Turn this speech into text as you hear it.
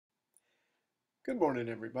Good morning,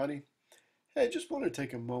 everybody. Hey, I just want to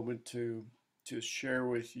take a moment to share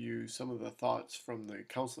with you some of the thoughts from the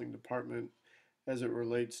counseling department as it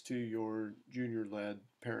relates to your junior-led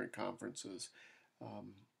parent conferences.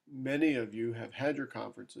 Um, Many of you have had your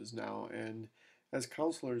conferences now, and as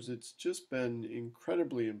counselors, it's just been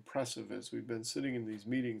incredibly impressive as we've been sitting in these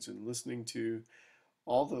meetings and listening to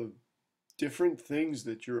all the different things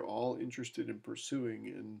that you're all interested in pursuing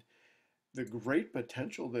and the great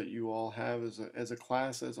potential that you all have as a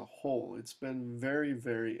class as a whole. It's been very,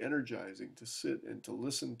 very energizing to sit and to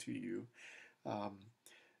listen to you. Um,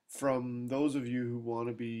 from those of you who want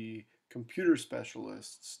to be computer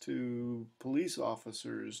specialists to police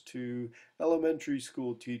officers to elementary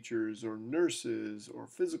school teachers or nurses or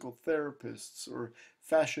physical therapists or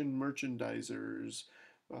fashion merchandisers.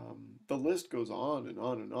 The list goes on and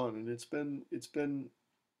on and on, and it's been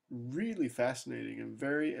really fascinating and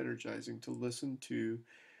very energizing to listen to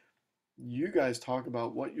you guys talk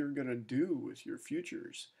about what you're going to do with your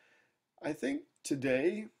futures. I think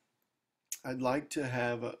today I'd like to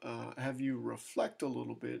have you reflect a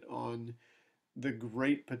little bit on the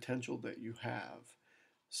great potential that you have.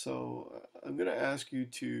 So I'm going to ask you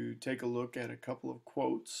to take a look at a couple of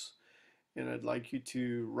quotes, and I'd like you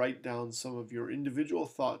to write down some of your individual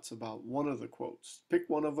thoughts about one of the quotes. Pick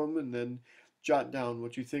one of them and then jot down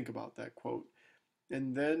what you think about that quote,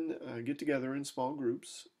 and then get together in small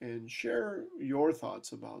groups and share your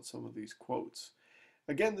thoughts about some of these quotes.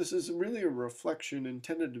 Again, this is really a reflection,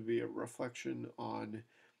 intended to be a reflection on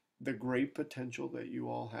the great potential that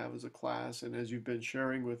you all have as a class, and as you've been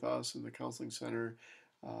sharing with us in the counseling center.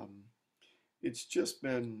 um, it's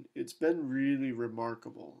been really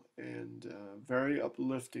remarkable and very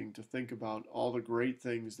uplifting to think about all the great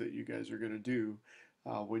things that you guys are going to do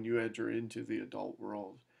when you enter into the adult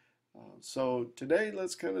world. So today,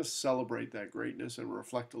 let's kind of celebrate that greatness and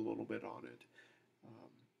reflect a little bit on it. Um,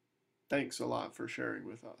 Thanks a lot for sharing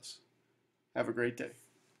with us. Have a great day.